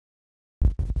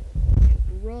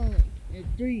run in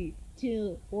 3,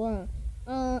 2, 1.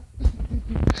 I'm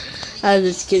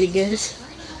just kidding, guys.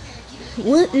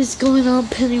 What is going on,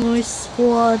 Pennywise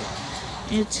Squad?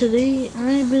 And today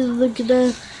I've been looking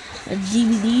at a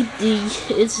DVD thing.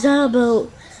 It's not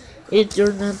about it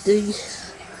or nothing.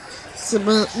 It's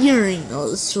about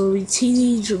earrings from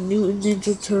Teenage Mutant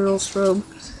Ninja Turtles from,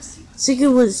 I think it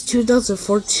was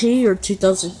 2014 or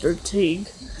 2013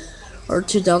 or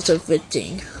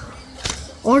 2015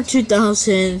 or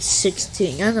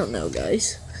 2016. I don't know,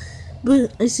 guys,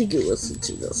 but I think it was in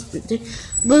 2015.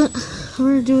 But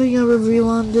we're doing a review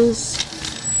on this,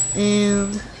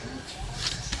 and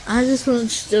I just want to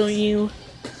show you.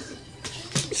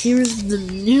 Here's the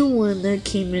new one that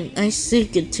came in, I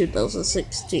think, in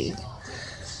 2016.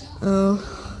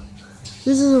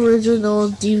 This is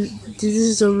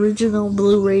original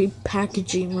Blu-ray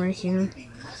packaging right here.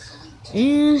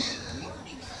 And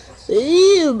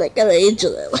ew, I got an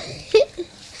angel that way.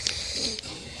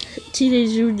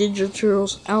 Teenage Mutant Ninja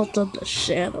Turtles Out of the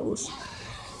Shadows.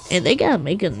 And they gotta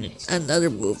make another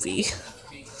movie.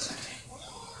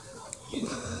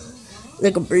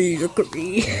 Look at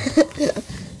me.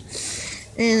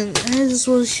 And I just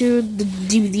want to show the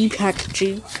DVD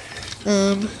packaging.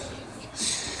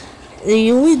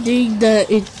 The only thing that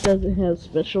it doesn't have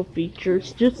special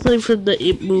features, just like from the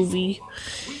It movie.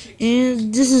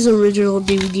 And this is original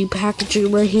DVD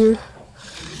packaging right here.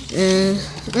 And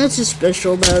that's what's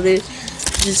special about it.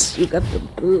 Just you got the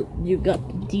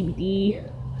DVD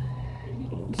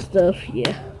and stuff.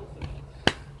 Yeah.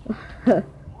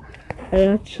 I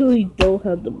actually don't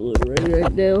have the Blu-ray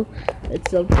right now.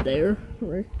 It's up there.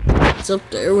 It's up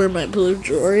there where my blue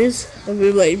drawer is. I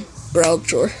mean my brown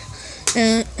drawer.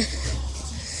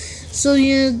 So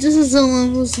yeah, this is all I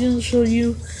was gonna show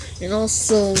you. And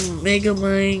also Mega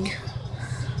Man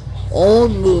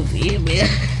old movie, man.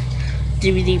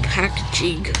 DVD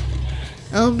packaging.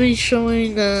 I'll be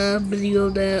showing a video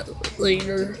of that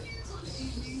later.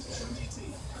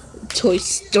 Toy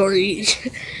Story.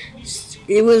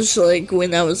 It was like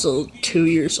when I was a 2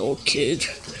 years old kid.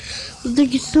 But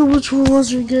thank you so much for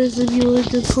watching, guys. If you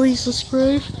liked it, please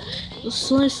subscribe.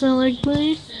 Slice that like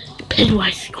button.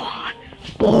 Pennywise Squad.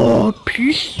 Oh,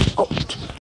 peace out.